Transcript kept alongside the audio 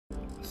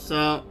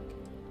So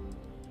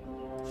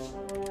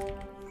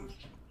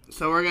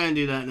we're gonna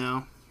do that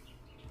now.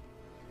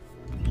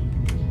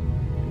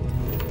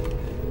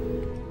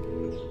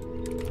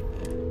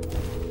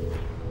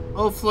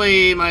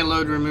 Hopefully my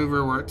load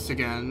remover works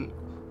again.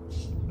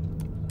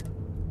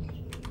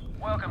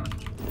 Welcome.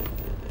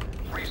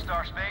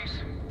 Restart space.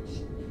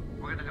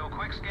 We're gonna do a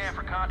quick scan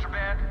for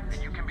contraband,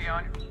 and you can be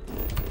on.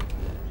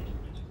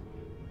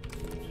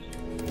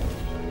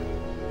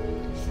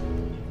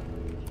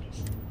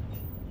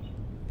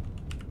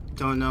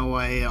 Don't know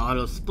why it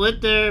auto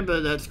split there,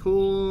 but that's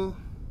cool.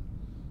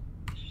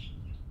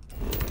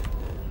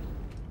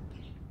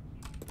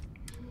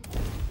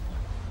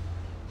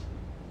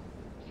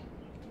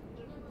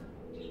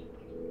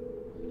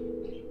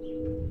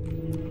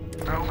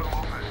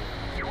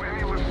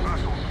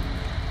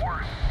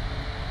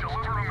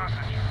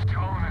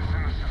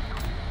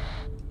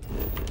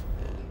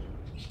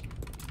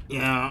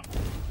 Yeah,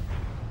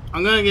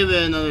 I'm gonna give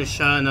it another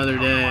shot another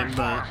day,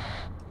 but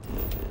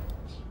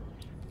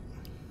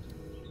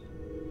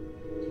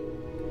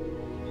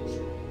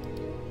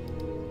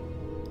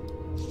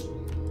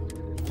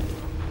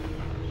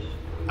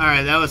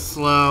alright, that was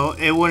slow.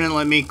 It wouldn't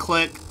let me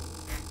click.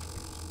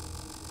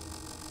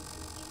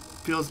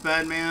 Feels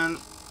bad, man.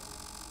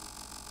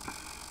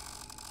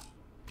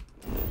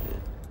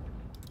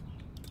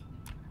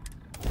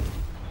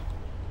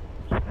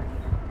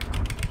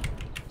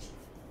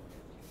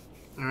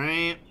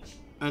 Alright,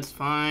 that's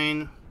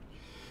fine.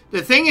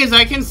 The thing is,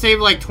 I can save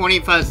like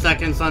 25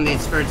 seconds on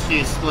these first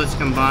few splits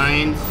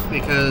combined,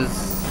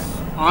 because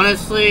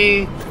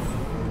honestly,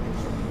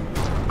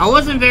 I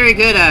wasn't very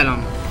good at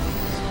them.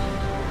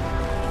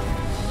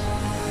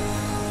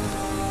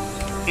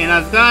 And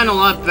I've gotten a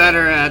lot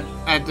better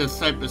at this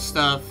type of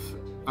stuff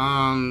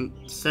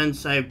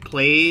since I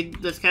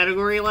played this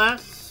category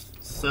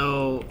last,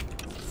 so...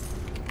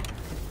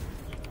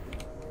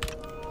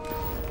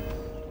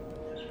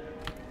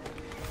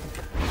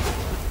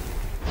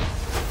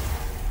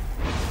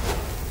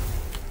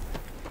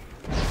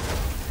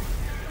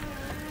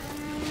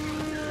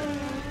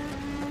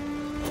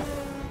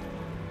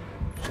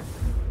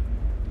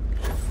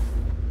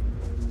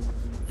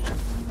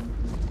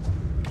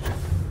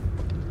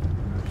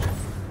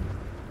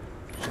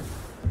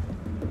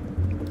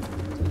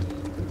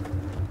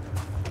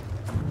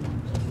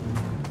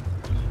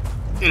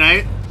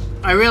 And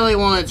I really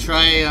want to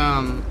try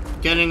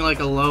getting like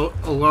a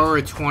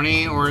lower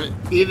 20 or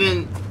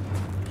even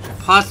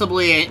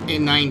possibly a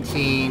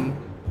 19,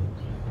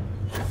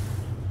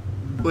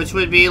 which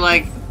would be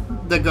like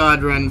the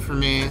god run for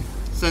me,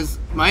 since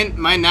my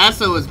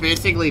NASA was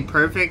basically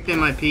perfect in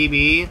my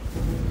PB.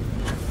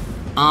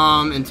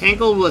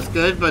 Entangled was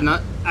good, but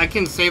not. I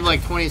can save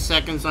like 20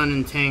 seconds on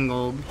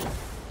Entangled,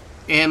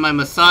 and my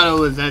Masada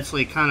was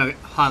actually kind of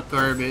hot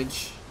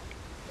garbage.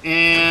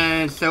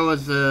 And so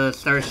was the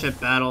Starship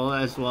battle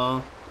as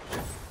well.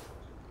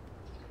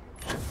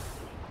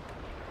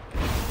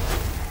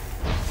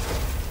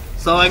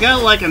 So I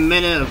got like a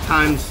minute of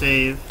time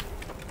save.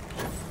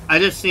 I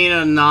just need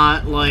to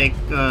not like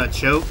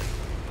choke.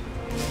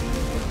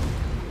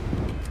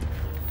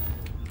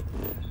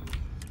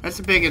 That's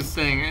the biggest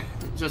thing,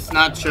 just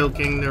not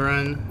choking the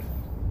run.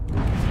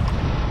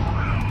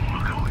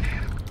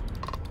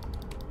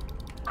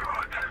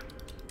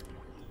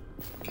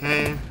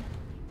 Okay.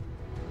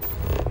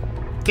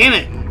 Damn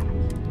it!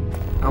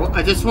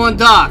 I just want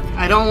Doc.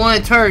 I don't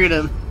want to target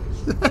him.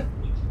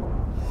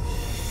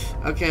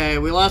 Okay,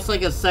 we lost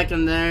like a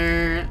second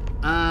there.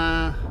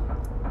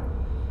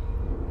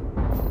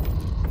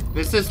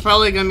 This is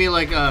probably gonna be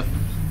like a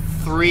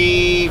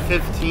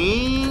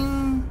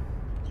 3:15.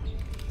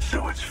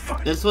 So it's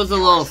fun. This was a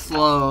little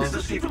slow. Is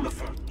this even the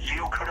fun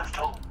you could have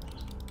told?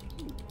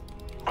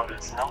 But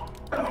it's not.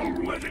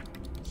 I'll let it.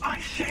 I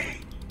say.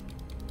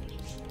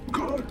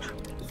 Good.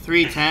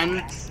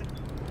 3:10.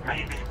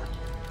 Maybe.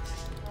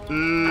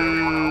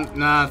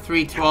 Nah,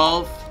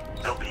 3:12.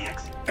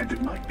 And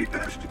it might be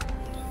best.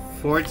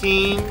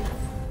 14.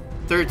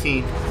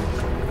 13.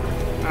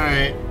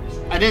 Alright.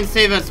 I didn't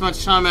save as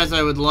much time as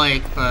I would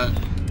like, but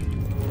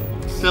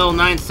still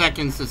 9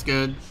 seconds is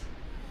good.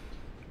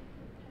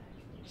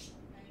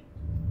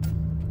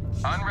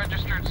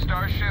 Unregistered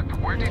Starship,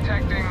 we're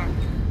detecting...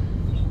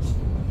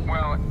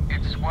 Well,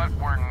 it's what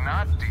we're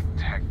not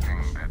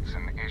detecting that's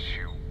an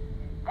issue.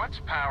 What's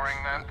powering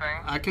that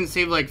thing? I can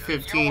save like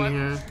 15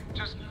 here.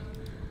 Just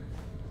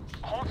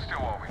hold still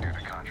while we do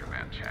the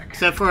contraband check.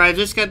 Except for I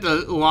just got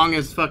the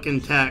longest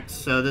fucking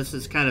text, so this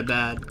is kind of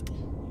bad.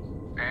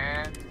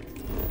 And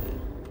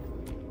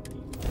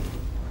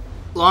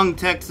long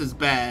text is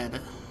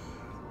bad.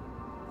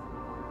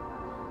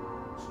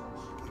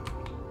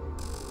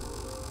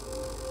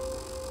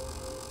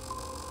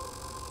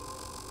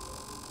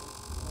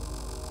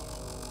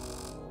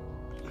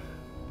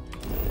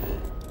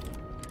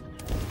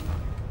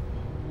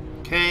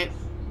 Okay.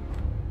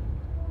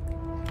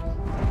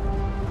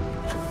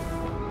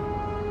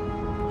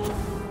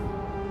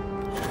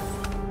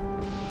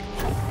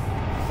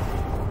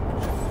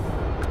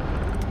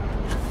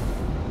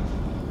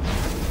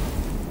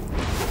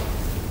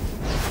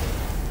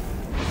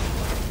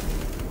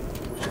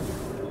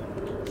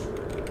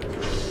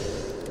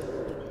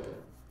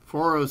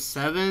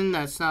 407,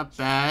 that's not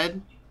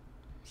bad.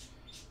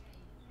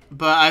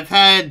 But I've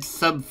had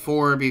sub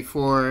 4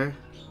 before.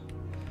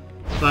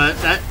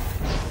 But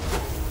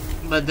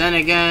then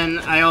again,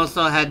 I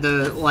also had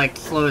the, like,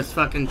 slowest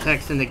fucking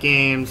text in the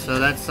game, so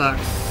that sucks.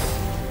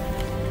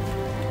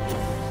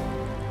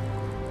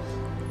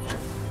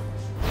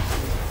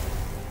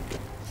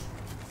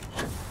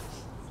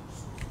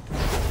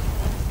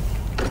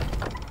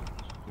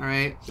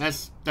 Alright,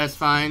 that's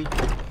fine.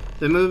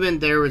 The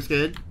movement there was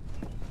good.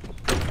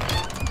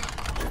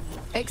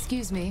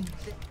 Excuse me.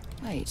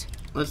 Wait.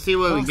 Let's see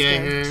what we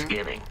get here.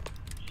 Scaling.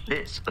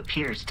 This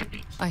appears to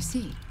be. I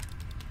see.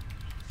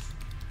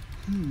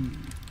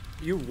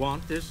 You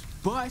want this,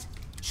 but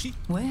she...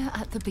 We're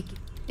at the beginning.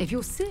 If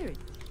you're serious.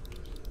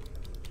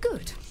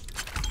 Good.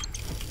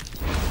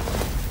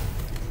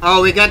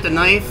 Oh, we got the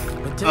knife?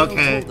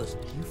 Okay. Told us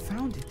you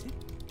found it.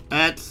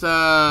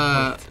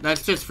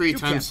 That's just free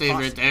time save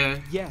right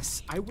there.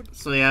 Yes, I would...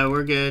 So yeah,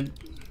 we're good.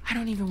 I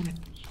don't even want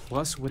to...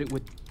 Plus, what it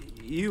would...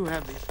 You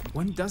have...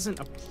 One doesn't...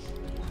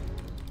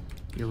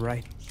 You're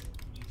right.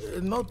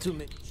 Not to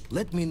me.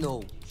 Let me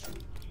know.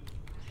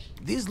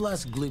 This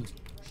last glimpse...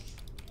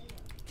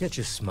 Catch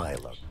a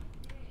smile up.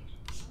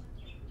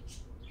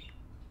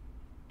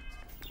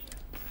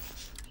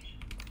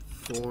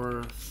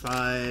 Four,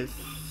 5.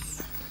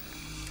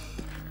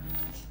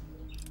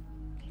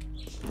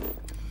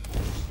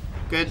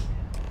 Good.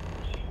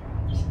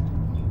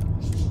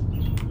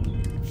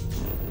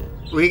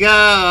 We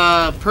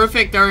got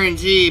perfect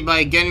RNG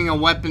by getting a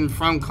weapon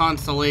from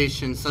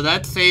Constellation, so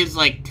that saves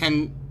like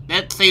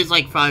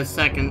 5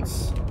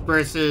 seconds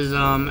versus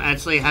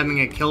actually having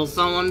to kill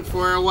someone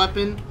for a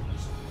weapon.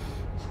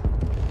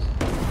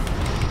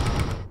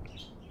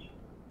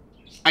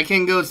 I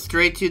can go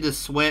straight to the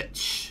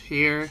switch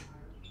here,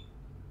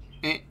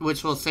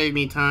 which will save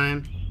me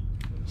time.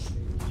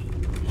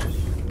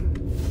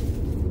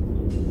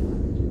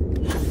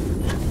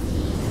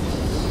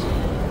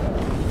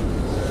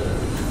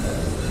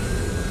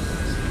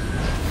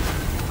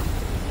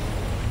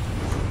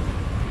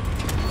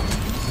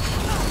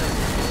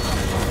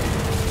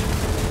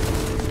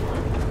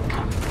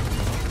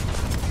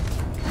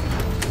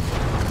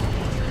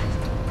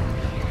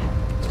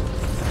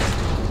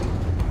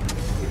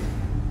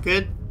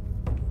 Good.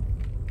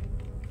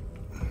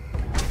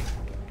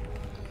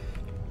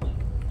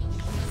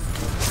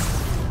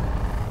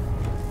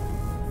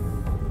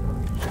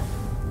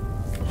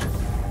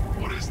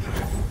 What is that?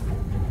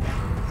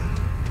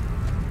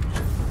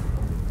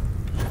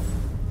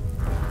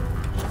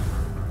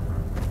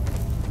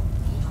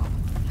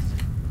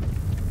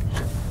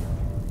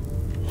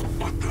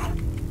 What the?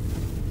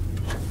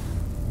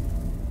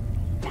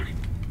 Wait,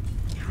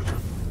 you're the...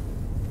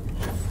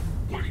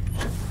 Wait,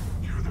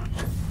 you're the...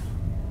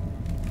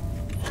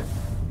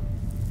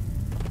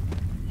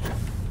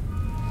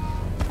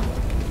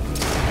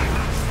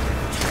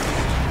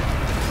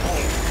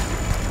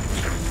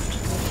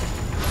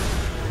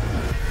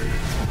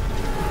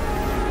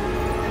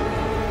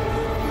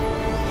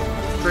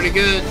 Pretty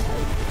good.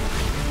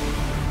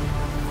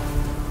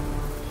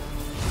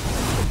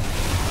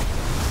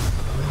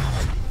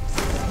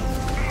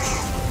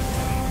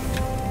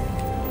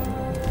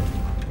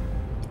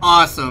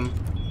 Awesome.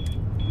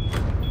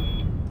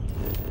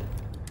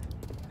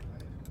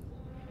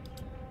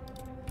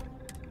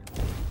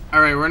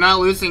 Alright, we're not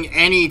losing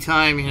any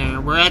time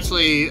here. We're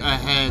actually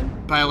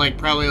ahead by like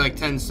probably like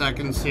 10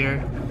 seconds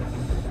here.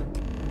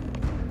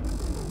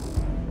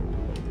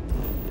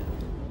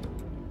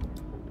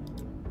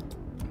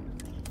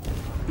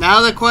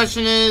 Now the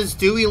question is,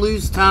 do we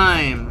lose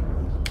time?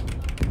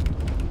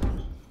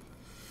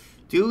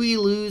 Do we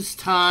lose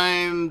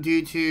time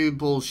due to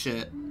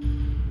bullshit?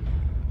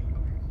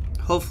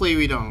 Hopefully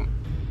we don't.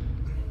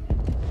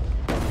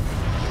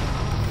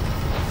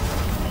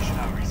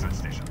 National Research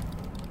Station.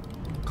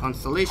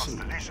 Constellation.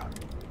 Constellation.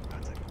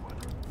 That's a good one.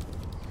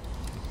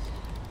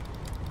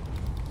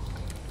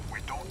 We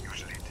don't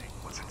usually take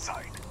what's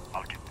inside.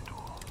 I'll get the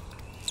door.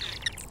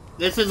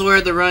 This is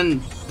where the run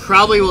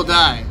probably will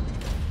die.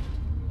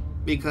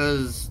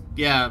 Because,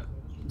 yeah,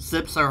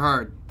 zips are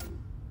hard.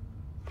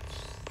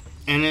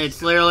 And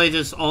it's literally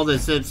just all the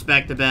zips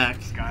back to back.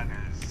 Scan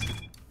is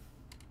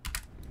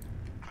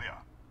clear.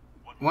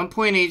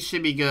 1.8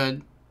 should be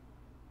good.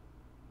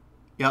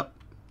 Yep.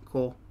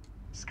 Cool.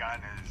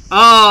 Scan is...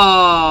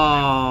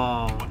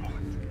 Oh! 1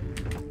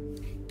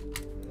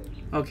 moment.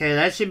 Okay,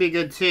 that should be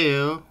good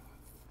too.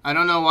 I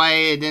don't know why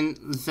it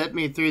didn't zip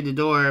me through the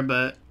door,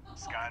 but...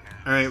 Scan is...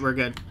 Alright, we're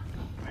good.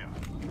 Clear.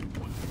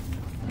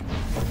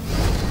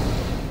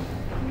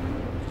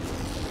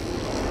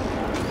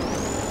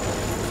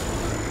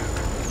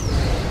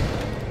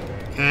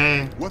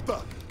 Okay. What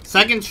the?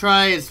 Second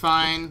try is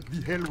fine.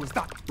 The hell was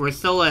that? We're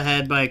still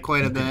ahead by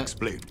quite a You can bit.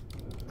 explain.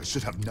 I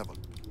should have never.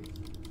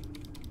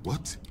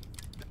 What?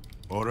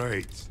 All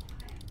right.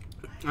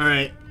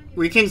 Alright.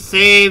 We can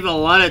save a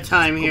lot of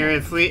time here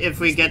if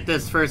we get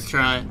this first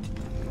try.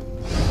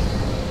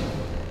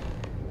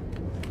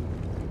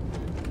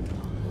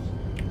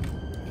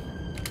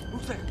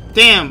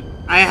 Damn,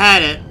 I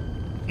had it.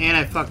 And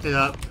I fucked it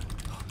up.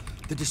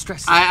 The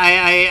distress.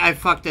 I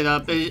fucked it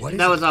up. What is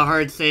That it? was a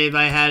hard save.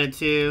 I had it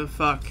too.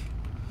 Fuck.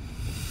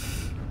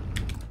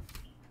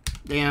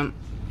 Damn.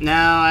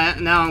 Now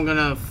I'm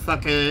gonna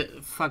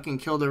fucking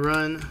kill the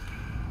run.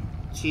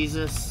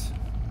 Jesus.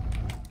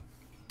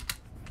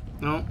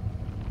 Nope.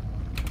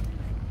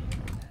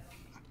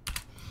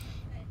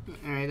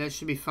 Alright, that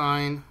should be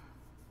fine.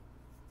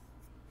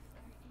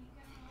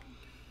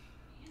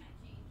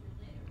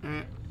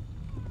 Alright.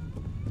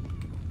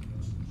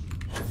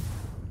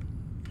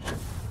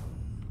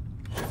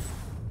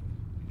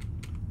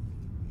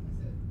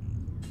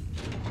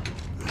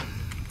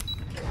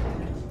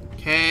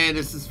 Okay,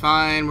 this is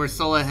fine. We're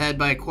still ahead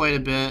by quite a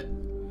bit.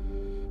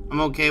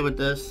 I'm okay with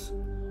this.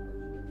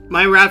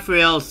 My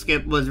Raphael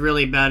skip was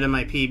really bad in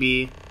my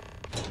PB.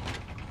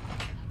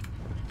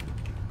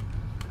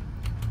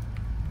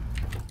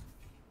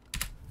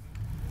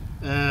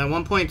 Uh,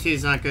 1.2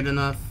 is not good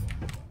enough.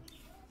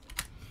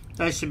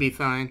 That should be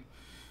fine.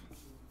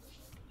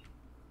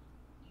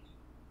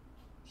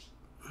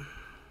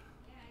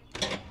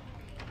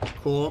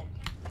 Cool.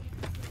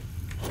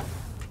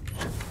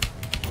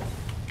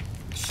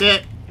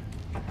 Shit.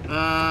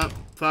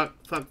 Fuck.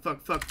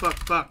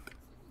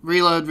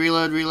 Reload.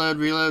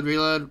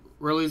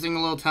 We're losing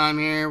a little time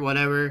here.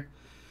 Whatever.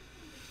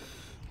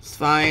 It's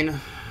fine.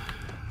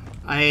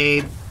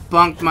 I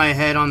bunked my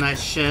head on that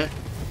shit.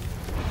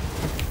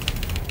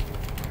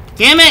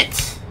 Damn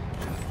it!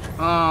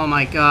 Oh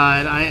my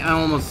god. I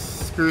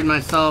almost screwed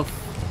myself.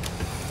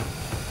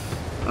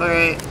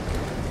 Alright.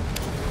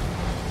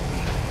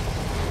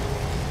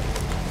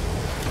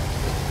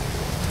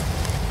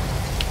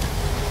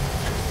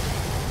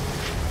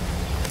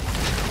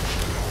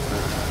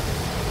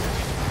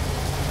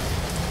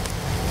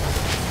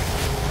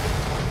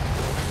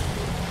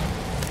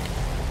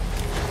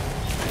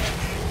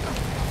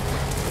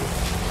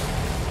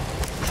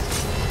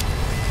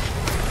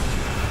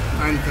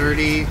 I'm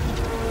 30.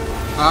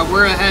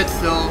 We're ahead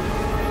still.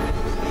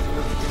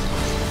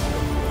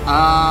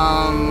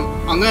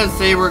 I'm gonna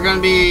say we're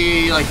gonna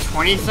be like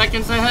 20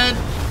 seconds ahead.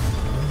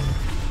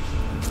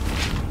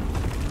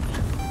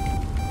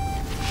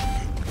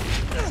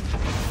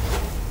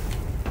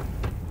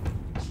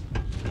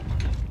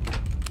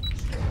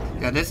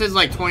 Yeah, this is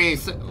like 20.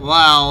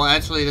 Wow,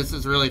 actually, this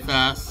is really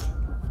fast.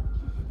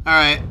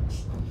 Alright.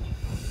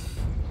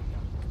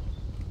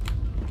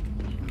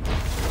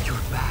 You're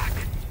back.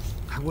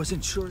 I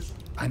wasn't sure.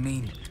 I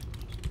mean,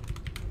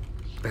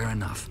 fair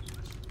enough.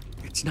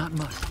 It's not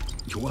much.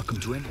 You're welcome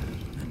to it.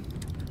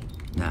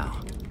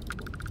 Now.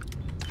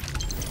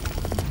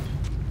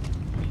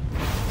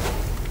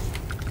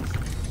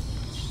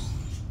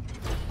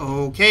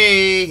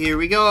 Okay, here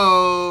we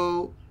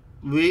go.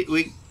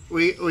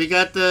 We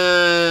got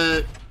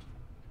the...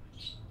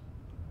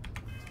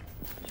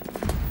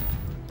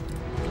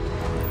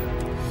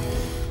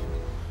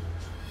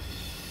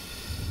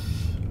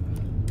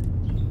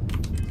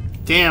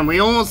 Damn, we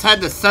almost had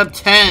the sub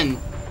 10.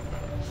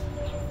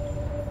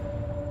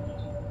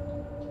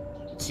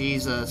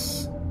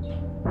 Jesus.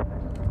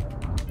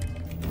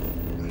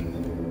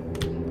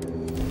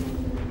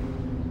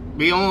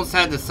 We almost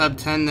had the sub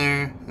 10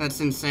 there.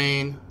 That's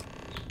insane.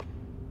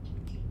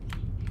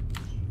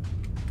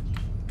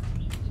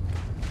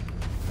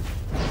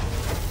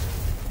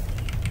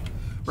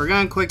 We're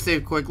gonna quick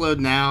save, quick load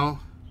now.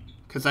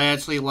 Because I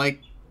actually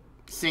like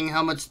seeing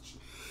how much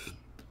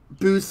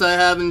boost I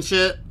have and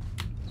shit.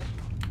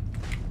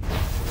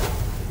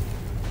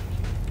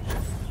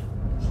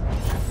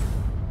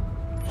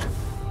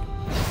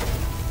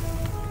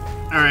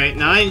 Alright,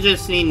 now I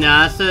just need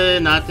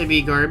NASA not to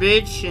be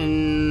garbage,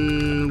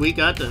 and we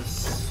got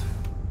this.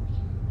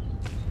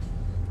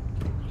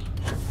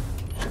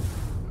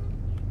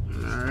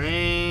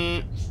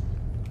 Alright.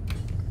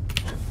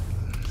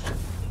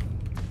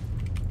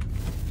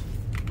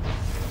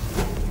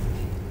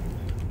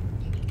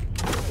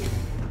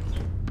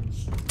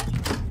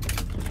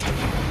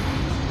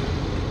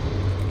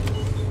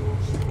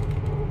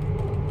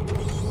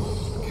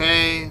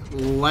 Okay,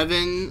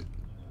 11.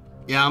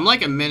 Yeah, I'm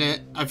like a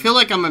minute. I feel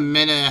like I'm a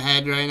minute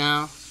ahead right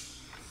now.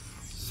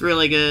 It's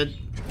really good.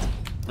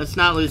 Let's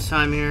not lose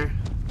time here.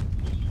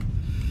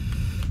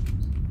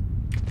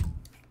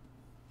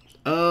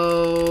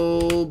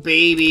 Oh,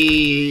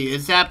 baby.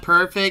 Is that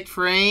perfect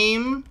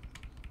frame?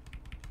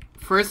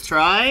 First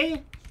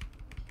try?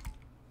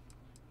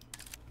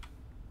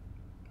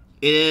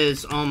 It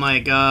is. Oh my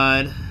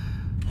god.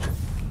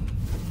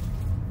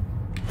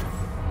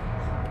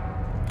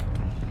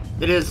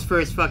 It is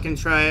first fucking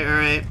try.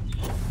 Alright.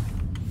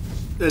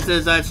 This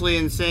is actually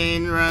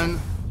insane run.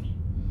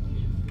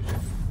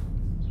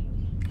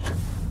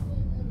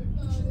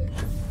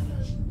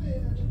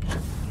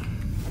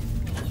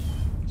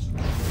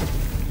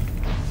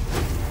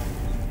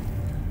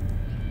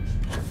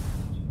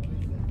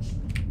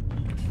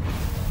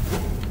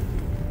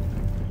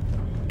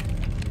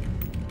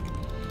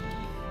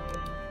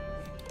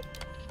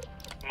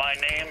 My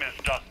name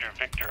is Dr.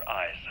 Victor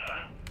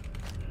Isa.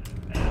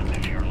 And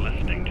if you're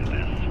listening to this,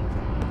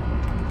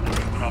 then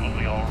you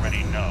probably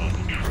already know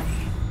the truth.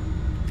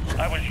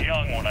 I was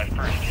young when I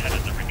first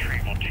headed the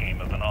retrieval team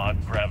of an odd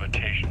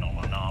gravitational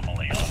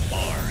anomaly on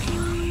Mars.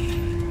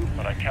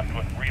 But I kept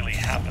what really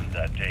happened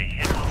that day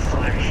hidden.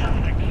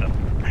 Except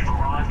we've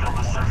arrived on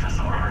the surface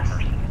of Earth.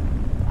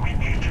 We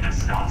need to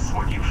discuss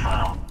what you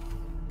found.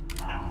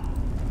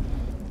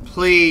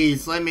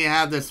 Please, let me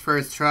have this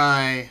first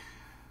try.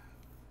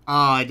 Oh,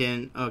 I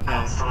didn't. Okay.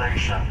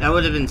 That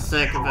would have been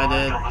sick if I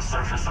did. On the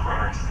surface of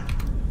Earth.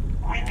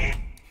 We need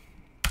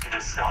to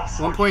discuss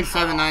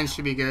 1.79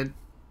 should be good.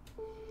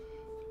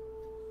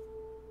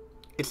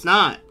 It's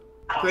not.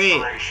 Great.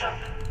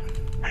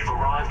 We've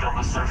arrived on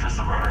the surface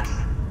of Earth.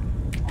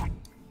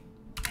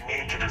 We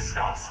need to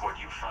discuss what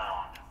you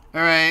found.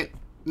 Alright.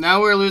 Now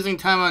we're losing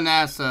time on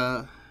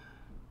NASA.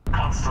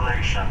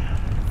 Constellation.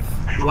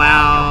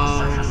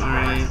 Wow.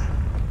 Alright.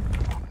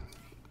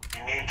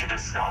 We need to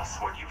discuss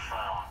what you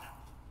found.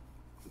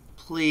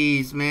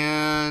 Please,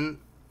 man.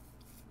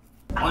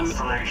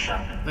 Constellation.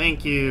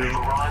 Thank you. We've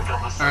arrived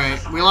on the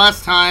surface Alright, we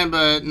lost time,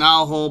 but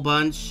not a whole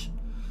bunch.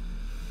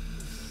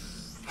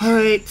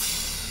 Alright.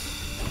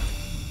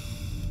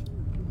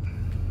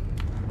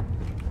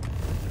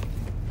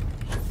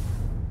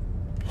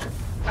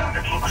 And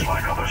it looks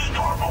like other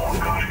Starborn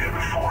got here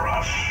before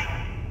us.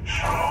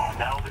 So,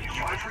 now that you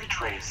have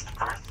retraced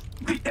Earth,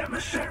 the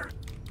emissary.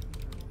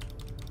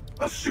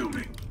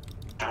 Assuming.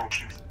 Don't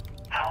you?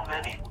 How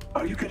many?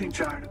 Are you getting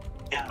tired?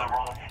 In the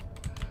wrong.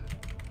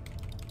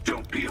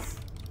 Don't be a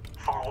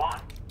for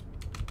what?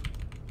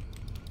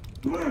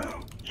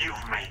 Well,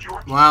 you've made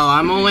your. Wow,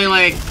 I'm only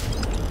like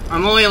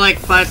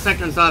 5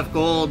 seconds off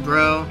gold,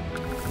 bro.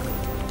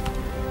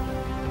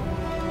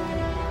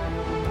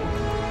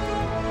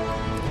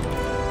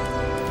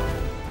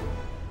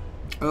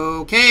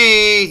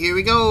 Okay, here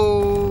we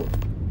go.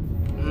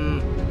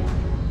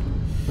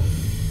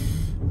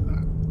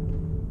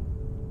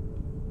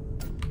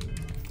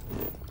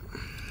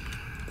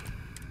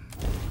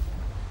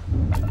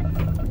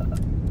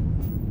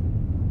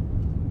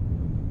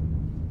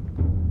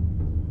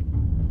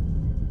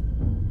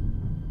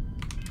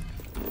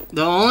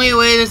 The only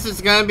way this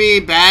is gonna be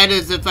bad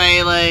is if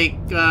I like,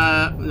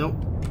 nope.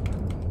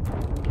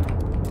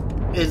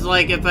 Is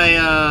like if I,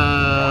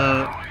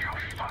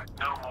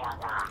 No more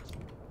words.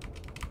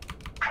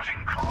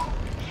 Cutting calls.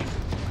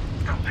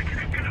 Don't think you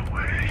can get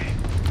away.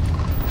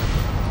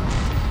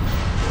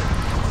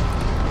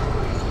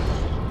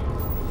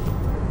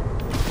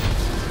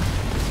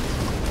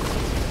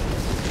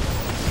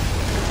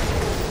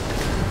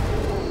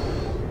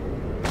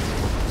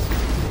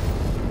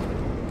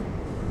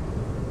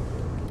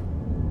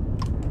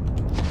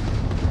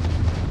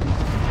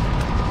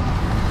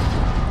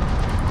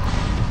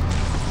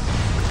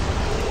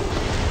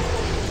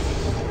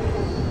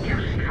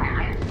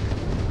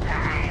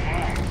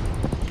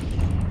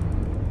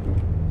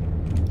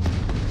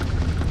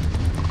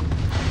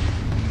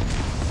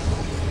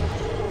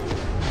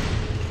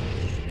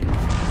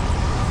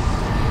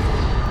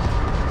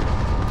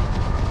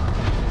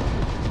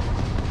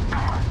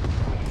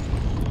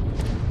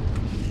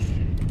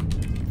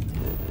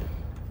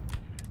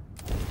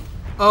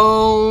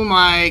 oh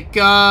my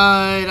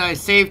god, I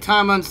saved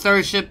time on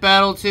Starship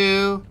Battle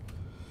 2.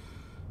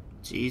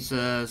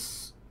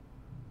 Jesus.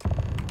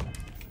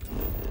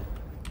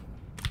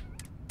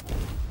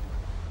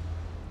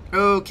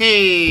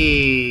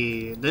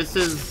 Okay, this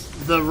is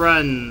the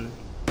run.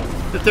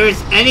 If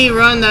there's any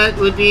run that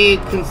would be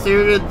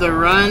considered the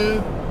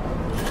run,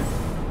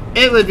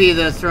 it would be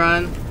this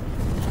run.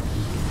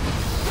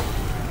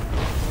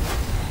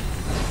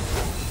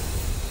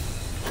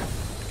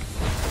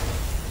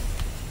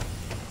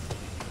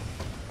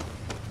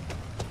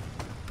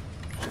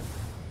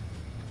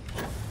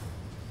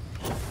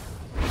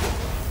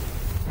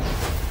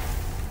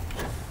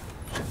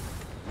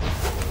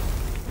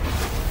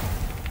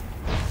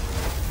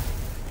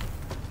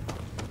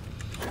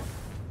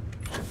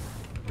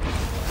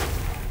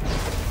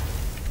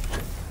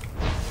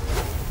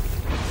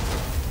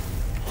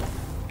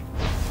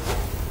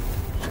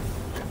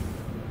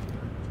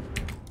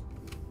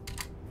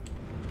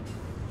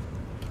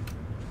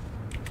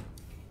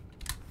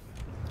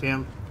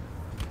 Damn.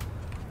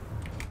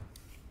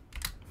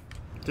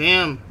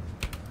 Damn.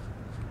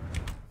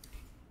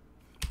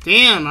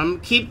 Damn, I'm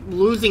keep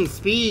losing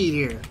speed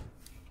here.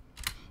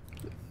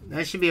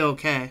 That should be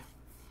okay.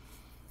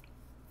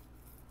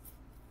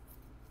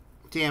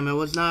 Damn, it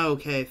was not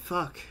okay.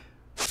 Fuck.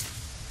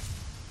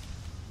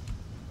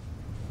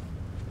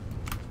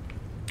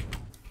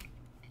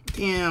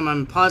 Damn,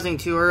 I'm pausing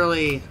too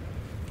early.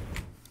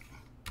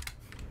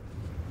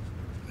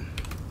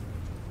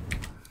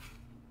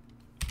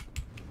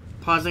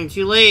 Pausing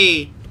too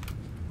late.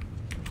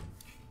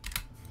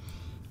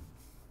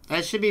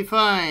 That should be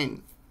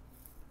fine.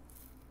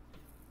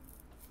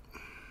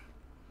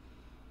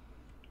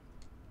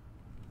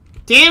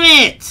 Damn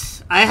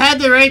it! I had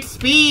the right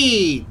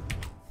speed.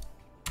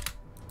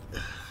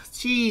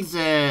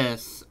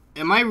 Jesus.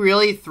 Am I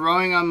really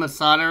throwing on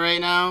Masada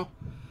right now?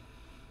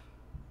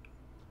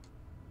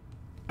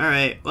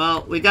 Alright,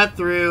 well, we got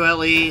through at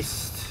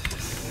least.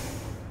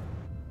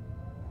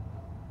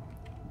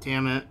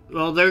 Damn it.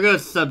 Well, there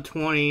goes sub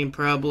 20,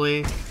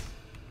 probably.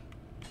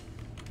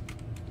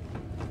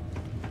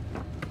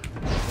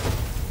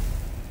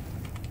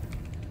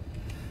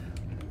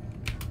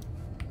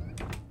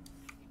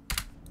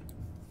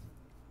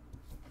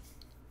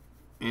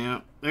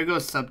 Yeah, there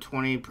goes sub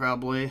 20,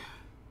 probably.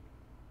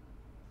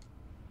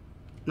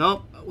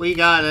 Nope, we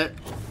got it.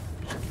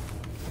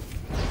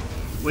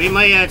 We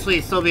might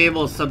actually still be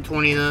able to sub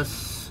 20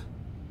 this.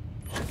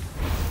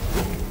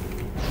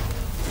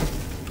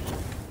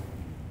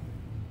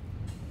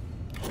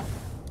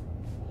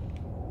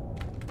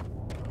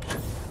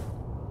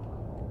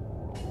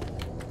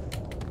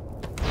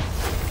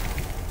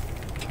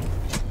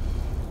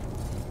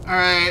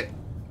 Alright.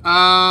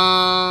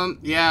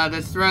 Yeah,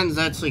 this run's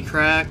actually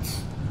cracked.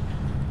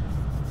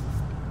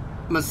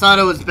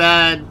 Masada was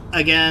bad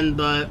again,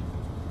 but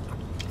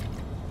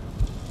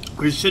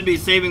we should be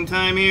saving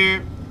time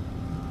here.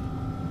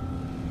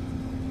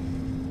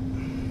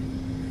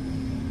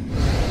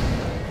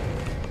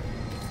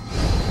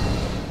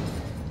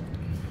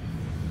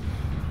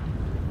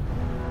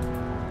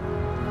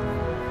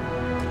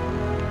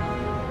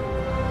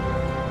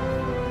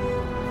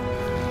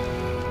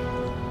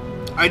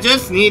 I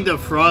just need the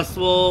Frost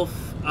Wolf.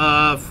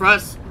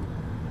 Frost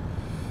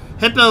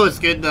Hippo is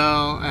good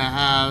though. I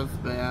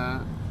have, but yeah.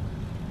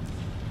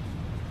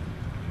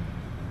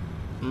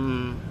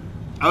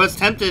 I was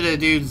tempted to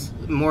do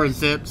more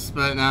zips,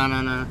 but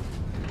no.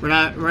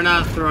 We're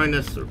not throwing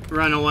this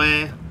run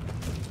away.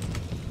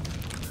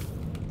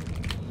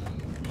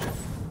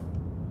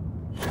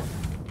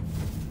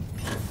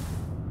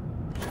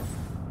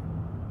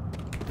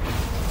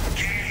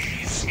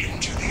 Gaze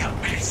into the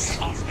abyss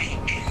of the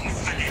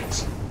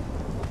infinite.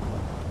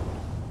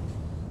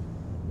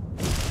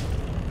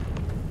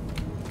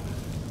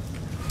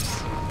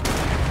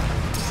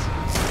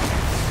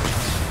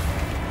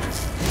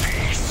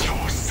 Face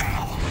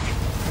yourself.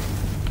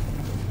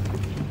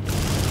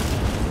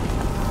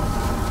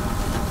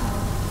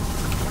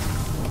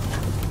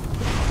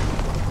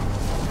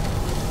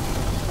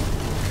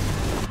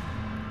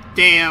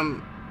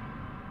 Damn.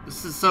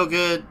 This is so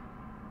good.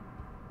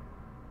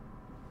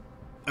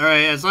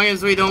 Alright, as long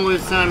as we don't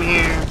lose time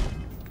here.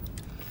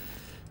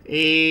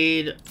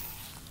 Aid.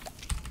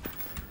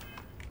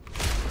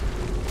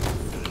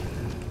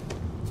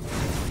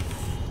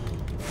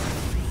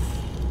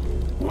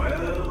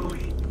 Well,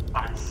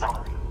 I'm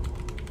sorry.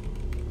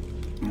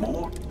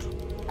 Mort?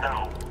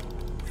 No.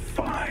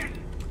 Fine.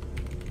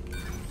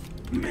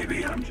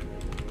 Maybe I'm...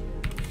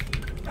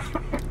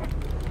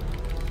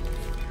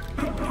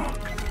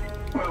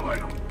 Well, I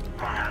don't...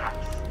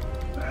 Perhaps.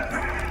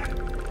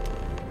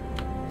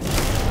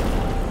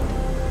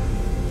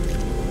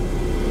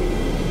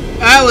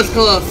 That was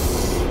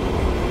close.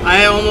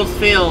 I almost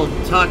failed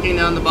talking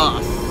down the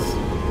boss.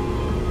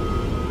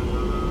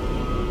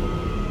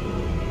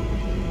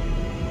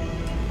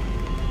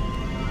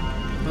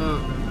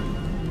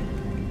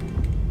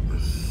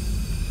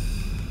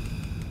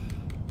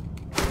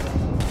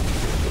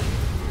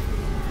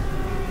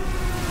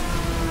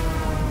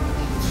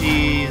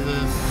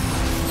 Jesus.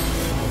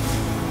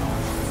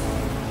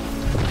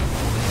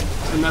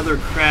 Another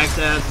cracked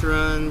ass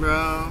run,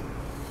 bro.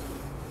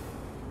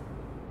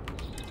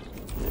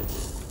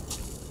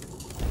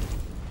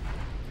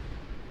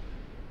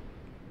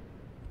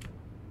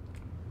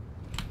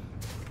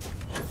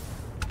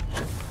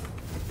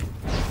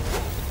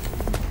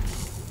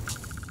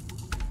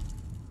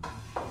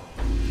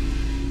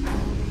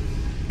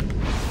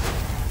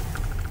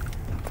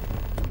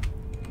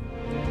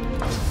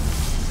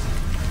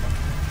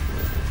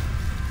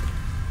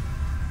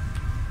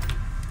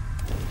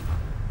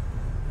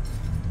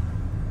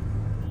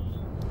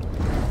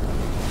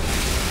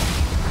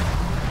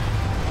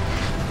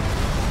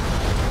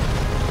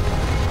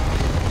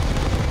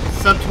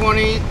 Sub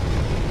 20.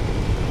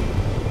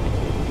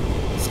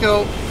 Let's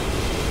go.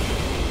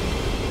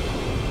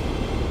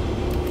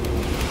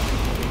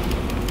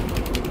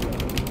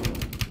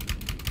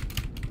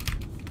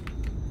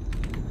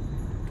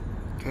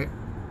 Okay.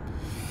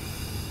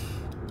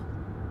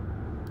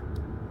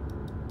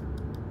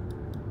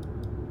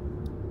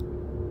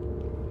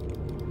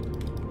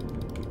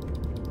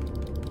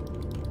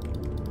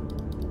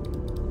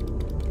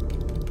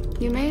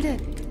 You made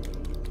it.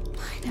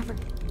 I never...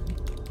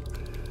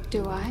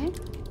 Do I?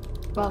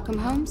 Welcome,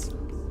 Holmes.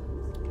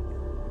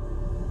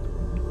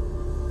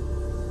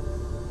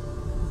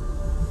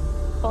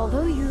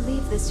 Although you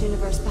leave this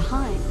universe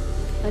behind,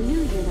 a new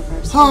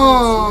universe...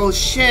 Oh,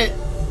 shit.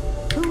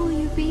 Who will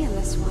you be in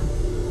this one?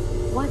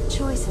 What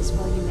choices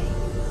will you make?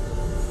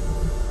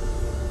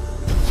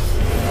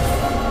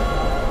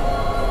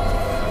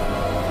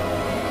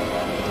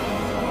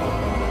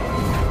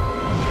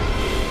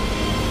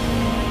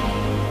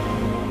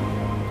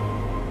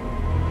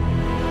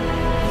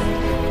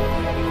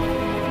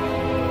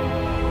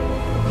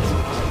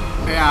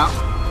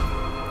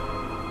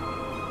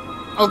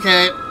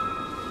 Okay.